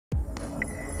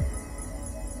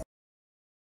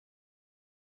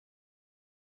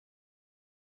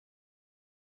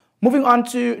Moving on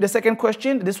to the second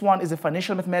question. This one is a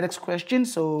financial mathematics question.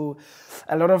 So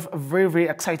a lot of very, very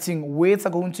exciting words are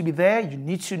going to be there. You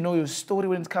need to know your story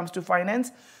when it comes to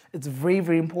finance. It's very,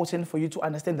 very important for you to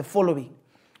understand the following.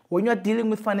 When you are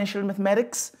dealing with financial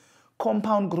mathematics,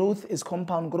 compound growth is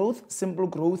compound growth. Simple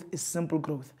growth is simple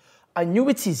growth.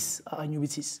 Annuities are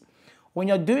annuities. When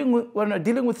you're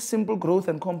dealing with simple growth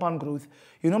and compound growth,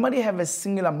 you normally have a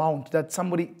single amount that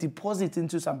somebody deposits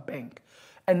into some bank.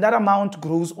 And that amount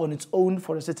grows on its own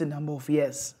for a certain number of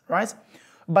years, right?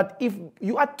 But if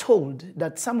you are told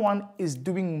that someone is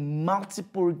doing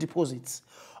multiple deposits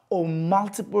or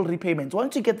multiple repayments,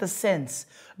 once you get the sense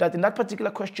that in that particular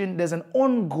question, there's an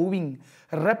ongoing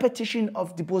repetition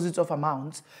of deposits of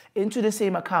amounts into the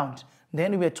same account,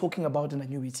 then we're talking about an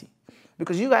annuity.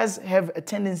 Because you guys have a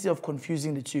tendency of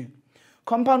confusing the two.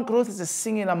 Compound growth is a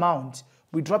single amount.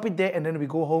 We drop it there and then we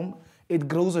go home. It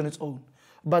grows on its own.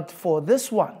 But for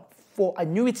this one, for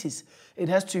annuities, it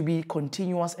has to be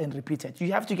continuous and repeated.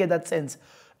 You have to get that sense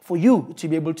for you to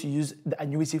be able to use the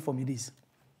annuity formulas.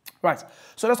 Right,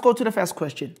 so let's go to the first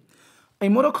question. A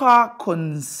motor car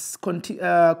costing,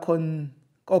 a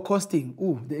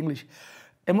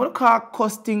motor car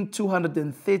costing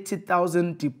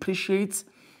 230,000 depreciates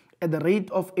at the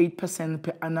rate of 8%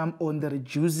 per annum on the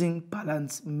reducing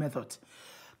balance method.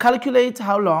 Calculate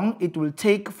how long it will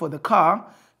take for the car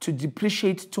to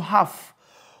depreciate to half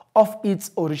of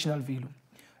its original value.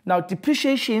 Now,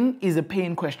 depreciation is a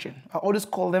paying question. I always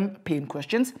call them paying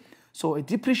questions. So a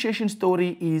depreciation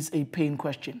story is a paying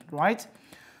question, right?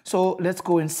 So let's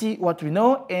go and see what we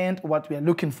know and what we are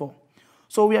looking for.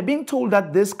 So we are being told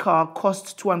that this car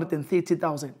costs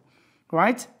 230,000,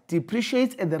 right?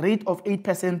 Depreciates at the rate of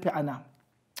 8% per annum.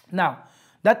 Now,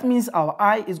 that means our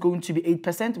I is going to be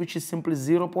 8%, which is simply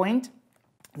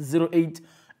 0.08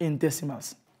 in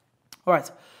decimals. All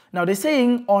right, now they're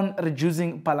saying on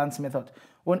reducing balance method.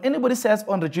 When anybody says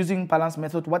on reducing balance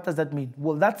method, what does that mean?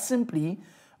 Well, that simply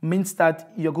means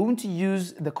that you're going to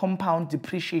use the compound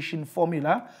depreciation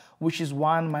formula, which is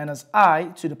 1 minus I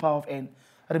to the power of n.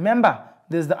 Remember,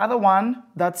 there's the other one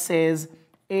that says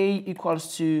A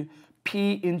equals to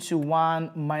P into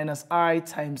 1 minus I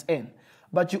times n.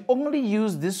 But you only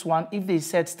use this one if they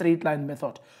said straight line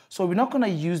method. So we're not going to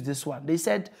use this one. They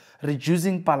said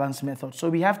reducing balance method. So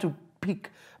we have to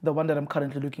pick the one that I'm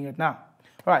currently looking at now.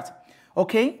 All right.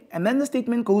 Okay. And then the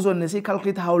statement goes on and they say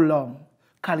calculate how long.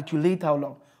 Calculate how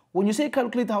long. When you say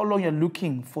calculate how long, you're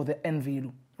looking for the n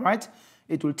value, right?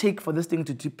 It will take for this thing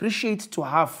to depreciate to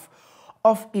half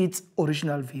of its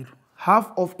original value,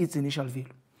 half of its initial value.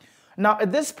 Now,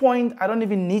 at this point, I don't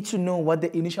even need to know what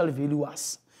the initial value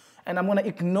was. And I'm going to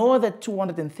ignore the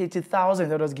 230,000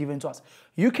 that was given to us.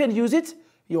 You can use it.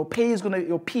 Your P is going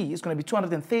to be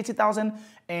 230,000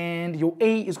 and your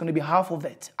A is going to be half of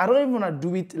that. I don't even want to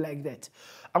do it like that.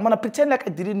 I'm going to pretend like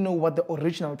I didn't know what the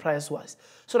original price was.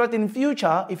 So that in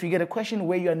future, if you get a question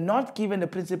where you are not given the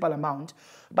principal amount,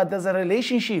 but there's a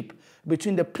relationship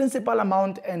between the principal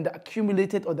amount and the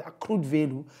accumulated or the accrued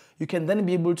value, you can then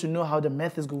be able to know how the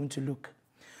math is going to look.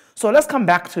 So let's come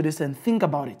back to this and think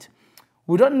about it.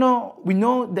 We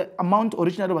know the amount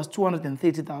originally was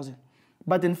 230,000.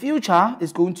 But in future,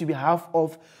 it's going to be half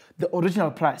of the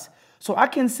original price. So I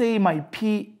can say my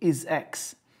P is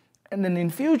X. And then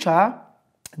in future,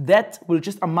 that will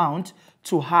just amount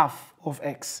to half of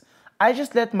X. I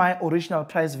just let my original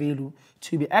price value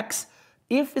to be X.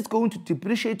 If it's going to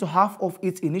depreciate to half of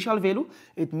its initial value,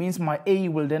 it means my A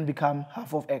will then become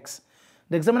half of X.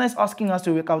 The examiner is asking us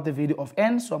to work out the value of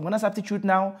N. So I'm going to substitute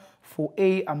now. For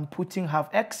A, I'm putting half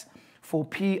X. For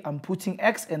P, I'm putting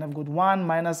X, and I've got 1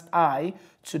 minus I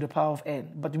to the power of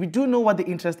n. But we do know what the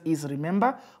interest is.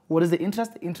 Remember, what is the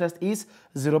interest? The interest is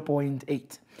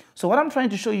 0.8. So what I'm trying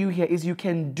to show you here is you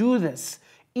can do this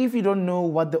if you don't know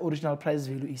what the original price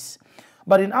value is.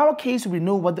 But in our case, we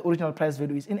know what the original price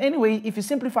value is. In any way, if you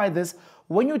simplify this,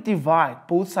 when you divide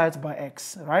both sides by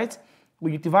X, right?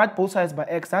 When you divide both sides by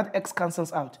X, that X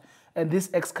cancels out. And this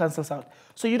X cancels out.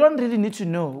 So you don't really need to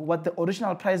know what the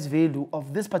original price value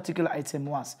of this particular item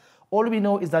was. All we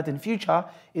know is that in future,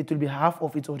 it will be half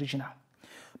of its original.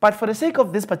 But for the sake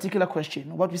of this particular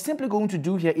question, what we're simply going to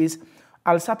do here is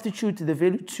I'll substitute the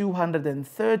value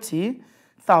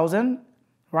 230,000,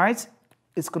 right?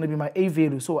 It's going to be my A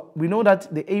value. So we know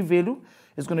that the A value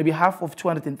is going to be half of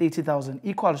 230,000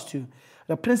 equals to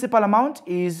the principal amount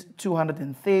is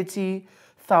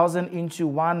 230,000 into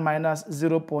 1 minus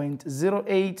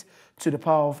 0.08 to the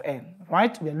power of n,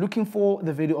 right? We are looking for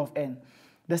the value of n.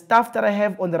 The stuff that I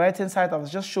have on the right-hand side, I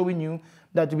was just showing you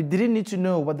that we didn't need to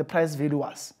know what the price value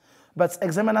was. But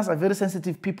examiners are very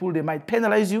sensitive people. They might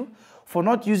penalize you for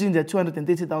not using the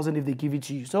 230,000 if they give it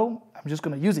to you. So I'm just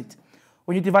going to use it.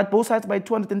 When you divide both sides by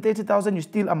 230,000, you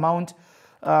still amount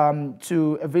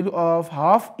to a value of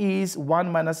half is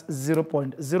 1 minus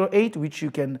 0.08, which you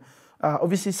can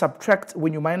obviously subtract.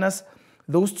 When you minus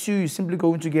those two, you're simply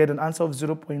going to get an answer of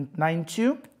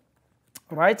 0.92,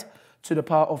 right, to the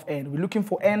power of n. We're looking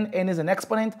for n. N is an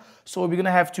exponent, so we're going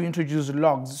to have to introduce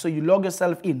logs. So you log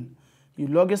yourself in. You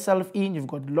log yourself in. You've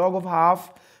got log of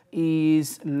half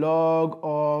is log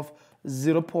of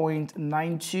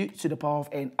 0.92 to the power of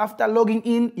n. After logging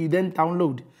in, you then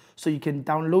download. So you can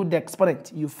download the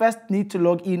exponent. You first need to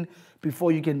log in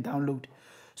before you can download.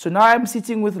 So now I'm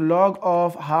sitting with log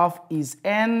of half is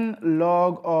n,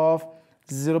 log of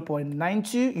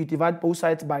 0.92. You divide both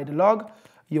sides by the log.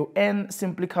 Your n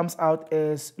simply comes out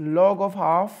as log of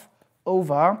half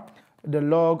over the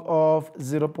log of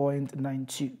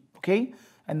 0.92, okay?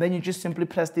 And then you just simply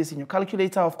press this in your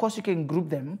calculator. Of course, you can group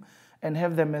them and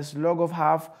have them as log of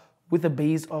half with a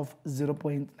base of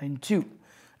 0.92.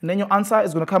 And then your answer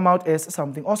is going to come out as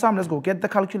something awesome. Let's go get the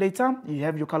calculator. You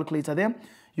have your calculator there.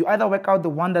 You either work out the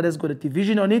one that has got a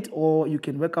division on it, or you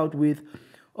can work out with,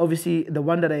 obviously, the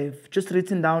one that I've just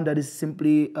written down that is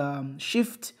simply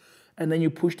shift, and then you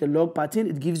push the log button.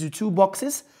 It gives you two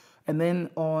boxes, and then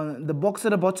on the box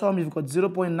at the bottom, you've got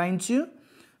 0.92,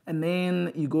 and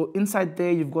then you go inside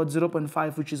there, you've got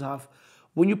 0.5, which is half.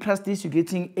 When you press this, you're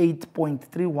getting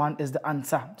 8.31 as the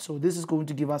answer. So this is going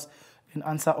to give us an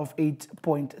answer of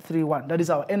 8.31. That is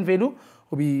our n value.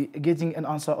 We'll be getting an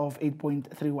answer of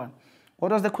 8.31.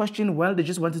 What was the question? Well, they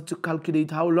just wanted to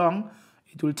calculate how long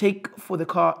it will take for the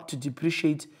car to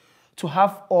depreciate to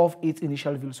half of its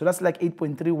initial value. So that's like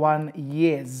 8.31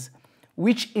 years,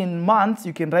 which in months,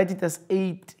 you can write it as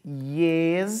 8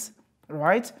 years,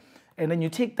 right? And then you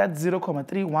take that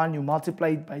 0.31, you multiply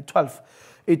it by 12.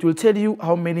 It will tell you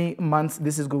how many months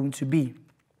this is going to be.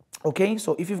 Okay,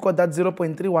 so if you've got that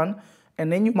 0.31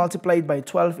 and then you multiply it by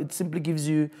 12, it simply gives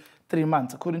you 3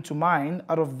 months. According to mine,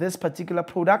 out of this particular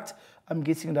product, I'm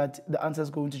guessing that the answer is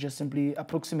going to just simply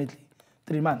approximately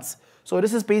 3 months. So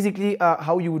this is basically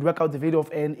how you would work out the value of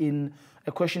n in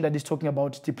a question that is talking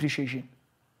about depreciation.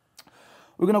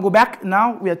 We're going to go back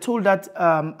now. We are told that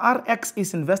Rx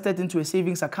is invested into a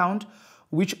savings account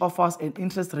which offers an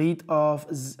interest rate of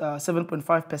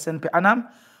 7.5% per annum,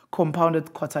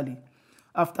 compounded quarterly.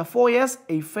 After 4 years,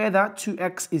 a further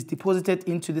 2x is deposited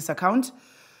into this account.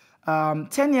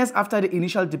 10 years after the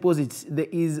initial deposit, there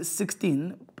is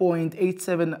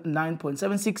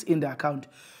 16.879.76 in the account.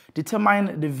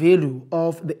 Determine the value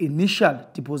of the initial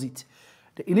deposit.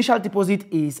 The initial deposit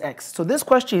is X. So this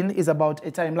question is about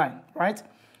a timeline, right?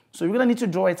 So you're going to need to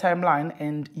draw a timeline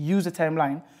and use a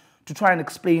timeline to try and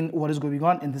explain what is going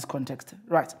on in this context,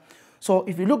 right? So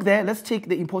if you look there, let's take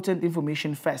the important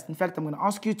information first. In fact, I'm going to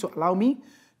ask you to allow me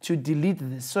to delete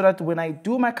this so that when I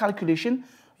do my calculation,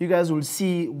 you guys will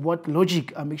see what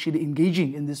logic I'm actually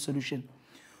engaging in this solution.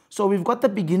 So we've got the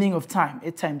beginning of time,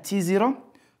 at time t0,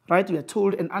 right? We are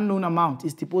told an unknown amount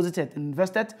is deposited and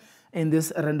invested in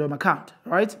this random account,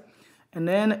 right? And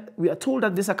then we are told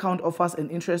that this account offers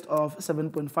an interest of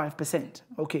 7.5%,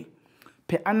 okay,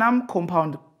 per annum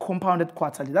compounded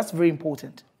quarterly. That's very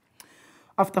important.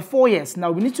 After 4 years,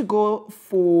 now we need to go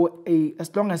for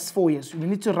as long as 4 years. We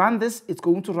need to run this. It's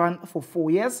going to run for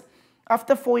 4 years.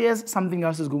 After 4 years, something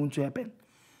else is going to happen.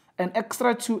 An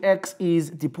extra 2x is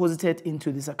deposited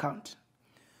into this account.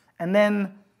 And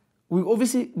then we're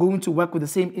obviously going to work with the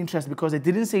same interest because they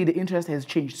didn't say the interest has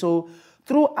changed. So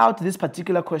throughout this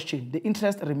particular question, the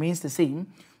interest remains the same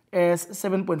as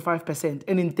 7.5%.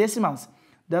 And in decimals,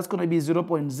 that's going to be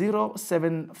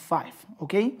 0.075,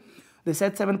 okay? They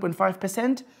said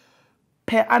 7.5%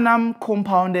 per annum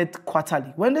compounded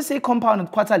quarterly. When they say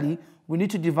compounded quarterly, we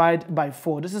need to divide by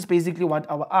 4. This is basically what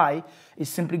our I is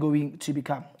simply going to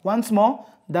become. Once more,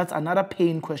 that's another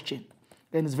paying question.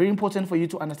 Then it's very important for you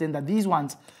to understand that these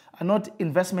ones are not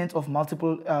investments of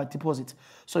multiple deposits.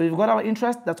 So we've got our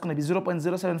interest, that's going to be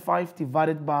 0.075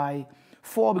 divided by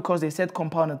 4 because they said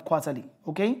compounded quarterly,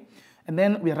 okay? And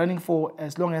then we are running for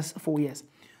as long as 4 years.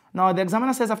 Now, the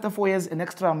examiner says after 4 years, an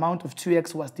extra amount of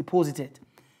 2x was deposited.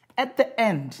 At the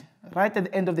end, right at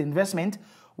the end of the investment,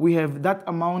 we have that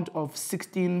amount of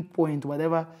 16 point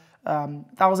whatever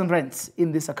thousand rands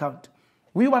in this account.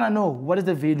 We want to know what is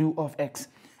the value of X.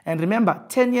 And remember,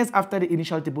 10 years after the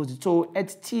initial deposit, so at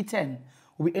T10,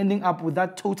 we're ending up with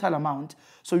that total amount.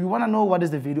 So you want to know what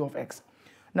is the value of X.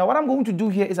 Now, what I'm going to do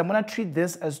here is I'm going to treat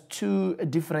this as 2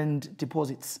 different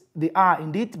deposits. They are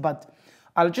indeed, but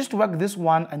I'll just work this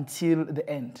one until the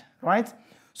end, right?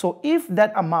 So if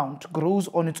that amount grows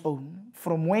on its own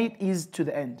from where it is to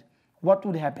the end, what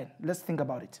would happen? Let's think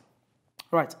about it.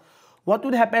 Right. What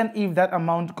would happen if that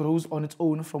amount grows on its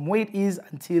own from where it is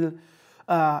until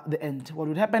the end? What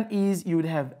would happen is you would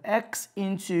have x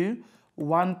into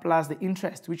 1 plus the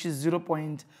interest, which is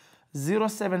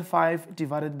 0.075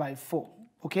 divided by 4.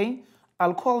 Okay?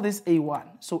 I'll call this A1.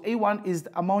 So A1 is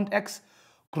the amount x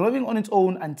growing on its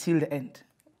own until the end.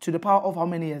 To the power of how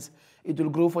many years? It will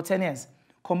grow for 10 years.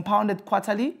 Compounded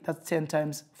quarterly, that's 10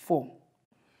 times 4.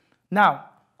 Now,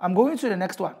 I'm going to the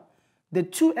next one. The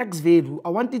 2x value, I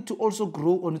want it to also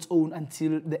grow on its own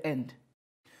until the end.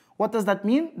 What does that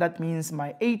mean? That means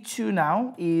my A2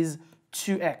 now is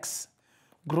 2x,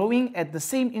 growing at the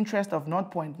same interest of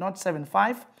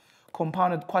 0.075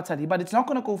 compounded quarterly, but it's not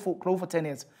going to grow for 10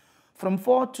 years. From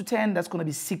 4 to 10, that's going to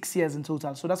be 6 years in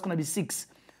total. So that's going to be 6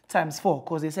 times 4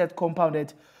 because they said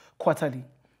compounded quarterly.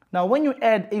 Now, when you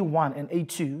add A1 and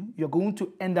A2, you're going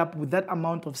to end up with that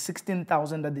amount of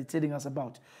 16,000 that they're telling us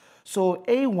about. So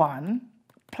A1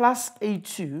 plus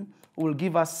A2 will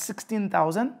give us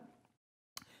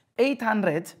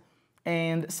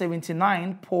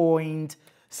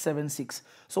 16,879.76.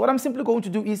 So what I'm simply going to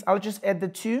do is I'll just add the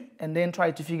two and then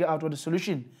try to figure out what the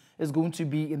solution is going to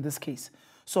be in this case.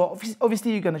 So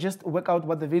obviously you're going to just work out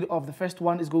what the value of the first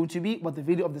one is going to be, what the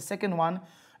value of the second one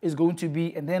is going to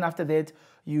be, and then after that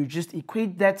you just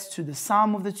equate that to the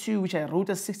sum of the two, which I wrote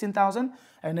as 16,000,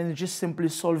 and then you're just simply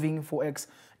solving for x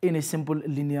in a simple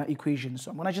linear equation. So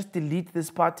I'm going to just delete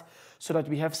this part so that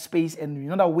we have space and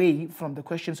we're not away from the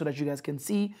question so that you guys can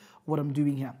see what I'm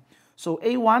doing here. So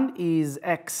A1 is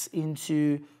x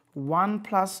into 1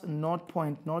 plus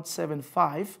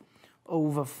 0.075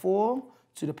 over 4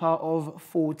 to the power of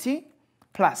 40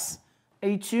 plus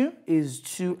A2 is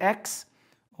 2x,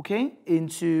 okay,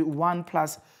 into 1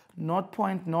 plus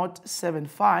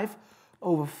 0.075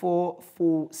 over 4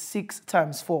 for 6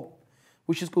 times 4,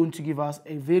 which is going to give us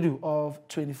a value of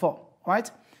 24, right?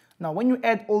 Now, when you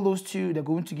add all those two, they're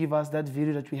going to give us that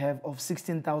value that we have of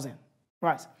 16,000,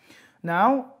 right?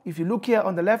 Now, if you look here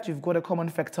on the left, you've got a common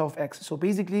factor of x. So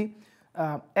basically,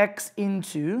 x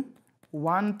into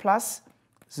 1 plus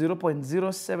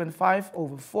 0.075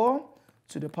 over 4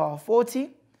 to the power of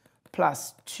 40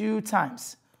 plus 2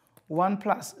 times 1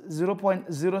 plus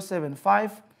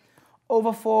 0.075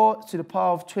 over 4 to the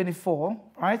power of 24,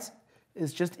 right,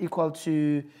 is just equal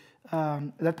to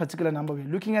that particular number we're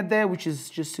looking at there, which is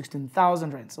just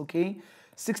 16,000 rands, okay?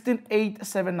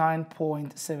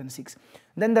 16,879.76.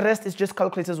 Then the rest is just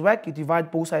calculator's work. You divide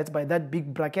both sides by that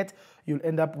big bracket, you'll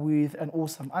end up with an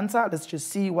awesome answer. Let's just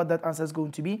see what that answer is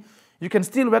going to be. You can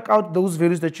still work out those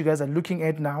values that you guys are looking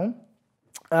at now.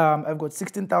 I've got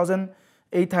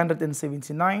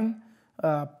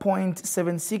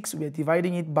 16,879.76. We are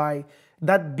dividing it by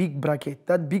that big bracket.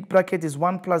 That big bracket is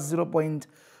 1 plus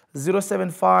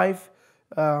 0.075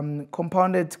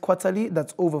 compounded quarterly.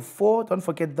 That's over 4. Don't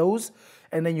forget those.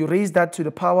 And then you raise that to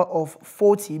the power of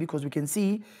 40 because we can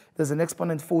see there's an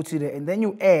exponent 40 there. And then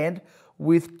you add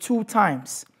with 2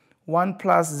 times 1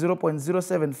 plus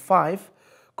 0.075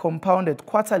 compounded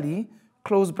quarterly,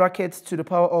 close brackets to the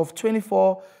power of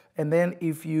 24. And then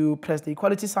if you press the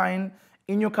equality sign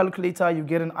in your calculator, you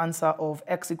get an answer of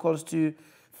x equals to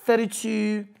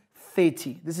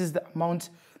 3230. This is the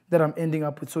amount that I'm ending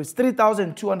up with. So it's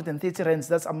 3,230 rands.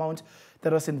 That's the amount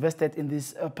that was invested in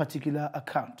this particular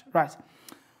account. Right.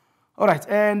 All right.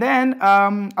 And then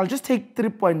I'll just take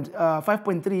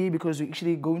 5.3 because we're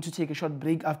actually going to take a short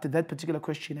break after that particular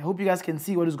question. I hope you guys can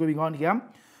see what is going on here.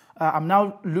 I'm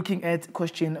now looking at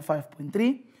question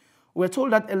 5.3. We're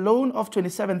told that a loan of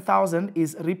 27,000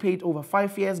 is repaid over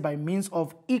 5 years by means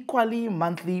of equally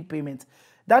monthly payments.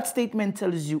 That statement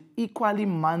tells you equally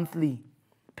monthly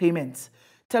payments.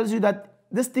 Tells you that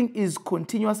this thing is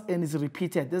continuous and is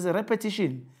repeated. There's a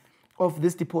repetition of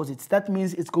this deposit. That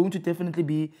means it's going to definitely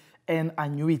be an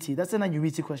annuity. That's an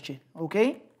annuity question,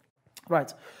 okay?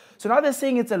 Right. So now they're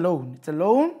saying it's a loan. It's a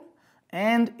loan,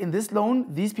 and in this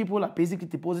loan, these people are basically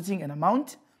depositing an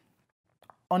amount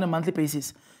on a monthly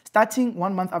basis, starting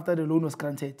 1 month after the loan was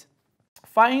granted.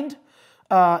 Find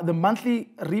the monthly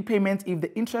repayment if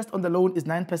the interest on the loan is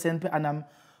 9% per annum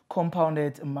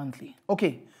compounded monthly.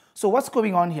 Okay, so what's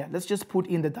going on here? Let's just put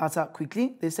in the data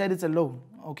quickly. They said it's a loan,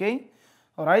 okay?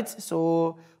 All right,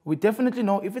 so we definitely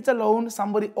know if it's a loan,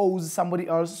 somebody owes somebody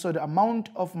else. So the amount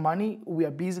of money we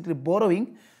are basically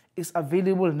borrowing is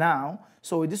available now.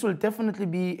 So this will definitely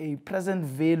be a present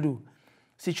value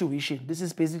situation. This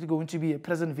is basically going to be a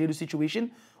present value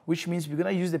situation, which means we're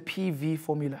going to use the PV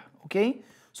formula, okay?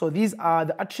 So these are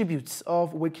the attributes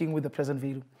of working with the present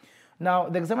value. Now,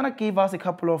 the examiner gave us a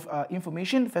couple of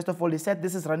information. First of all, they said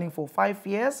this is running for 5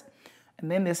 years. And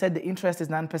then they said the interest is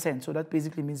 9%. So that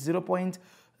basically means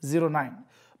 0.09.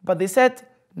 But they said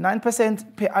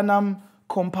 9% per annum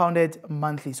compounded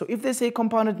monthly. So if they say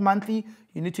compounded monthly,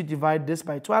 you need to divide this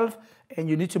by 12. And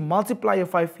you need to multiply your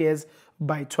 5 years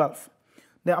by 12.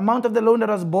 The amount of the loan that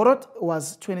was borrowed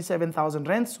was 27,000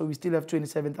 rands. So we still have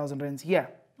 27,000 rands here.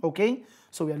 Okay?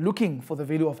 So we are looking for the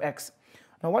value of X.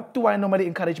 Now, what do I normally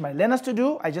encourage my learners to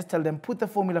do? I just tell them, put the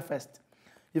formula first.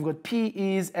 You've got P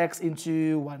is X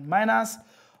into 1 minus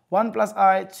 1 plus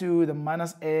I to the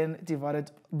minus N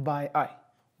divided by I.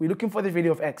 We're looking for the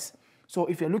value of X. So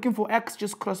if you're looking for X,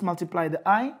 just cross multiply the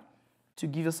I to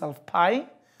give yourself pi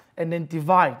and then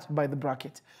divide by the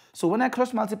bracket. So when I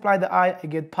cross multiply the I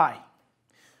get pi.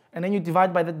 And then you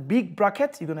divide by that big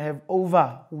bracket, you're going to have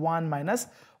over 1 minus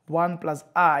 1 plus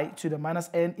I to the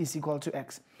minus N is equal to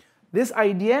X. This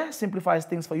idea simplifies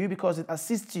things for you because it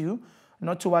assists you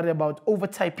not to worry about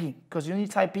over-typing. Because when you're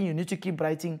typing, you need to keep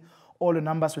writing all the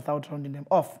numbers without rounding them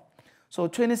off. So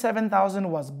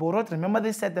 27,000 was borrowed. Remember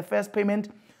they said the first payment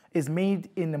is made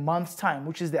in a month's time,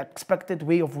 which is the expected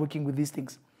way of working with these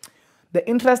things. The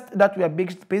interest that we are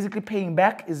basically paying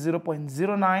back is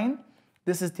 0.09.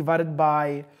 This is divided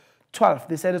by 12.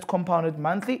 They said it's compounded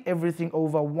monthly, everything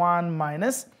over 1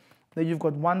 minus. Then you've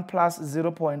got 1 plus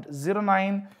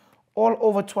 0.09 all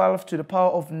over 12 to the power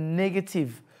of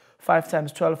negative 5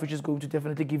 times 12, which is going to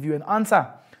definitely give you an answer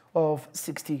of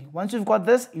 60. Once you've got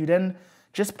this, you then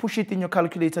just push it in your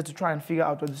calculator to try and figure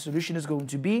out what the solution is going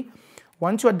to be.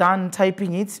 Once you're done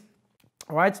typing it,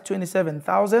 all right,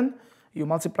 27,000, you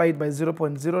multiply it by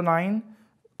 0.09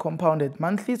 compounded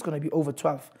monthly, it's going to be over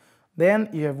 12. Then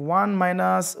you have 1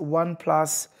 minus 1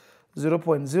 plus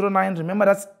 0.09. Remember,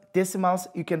 that's decimals.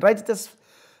 You can write it as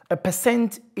a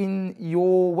percent in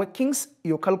your workings.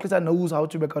 Your calculator knows how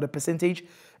to work out a percentage.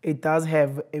 It does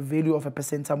have a value of a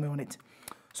percent somewhere on it.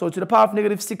 So to the power of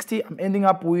negative 60, I'm ending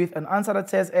up with an answer that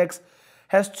says X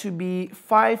has to be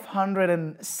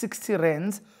 560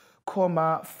 rands,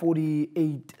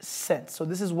 48 cents. So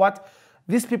this is what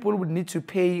these people would need to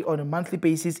pay on a monthly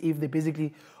basis if they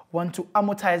basically want to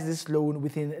amortize this loan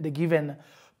within the given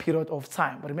period of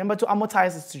time. But remember, to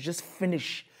amortize is to just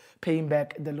finish paying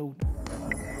back the loan.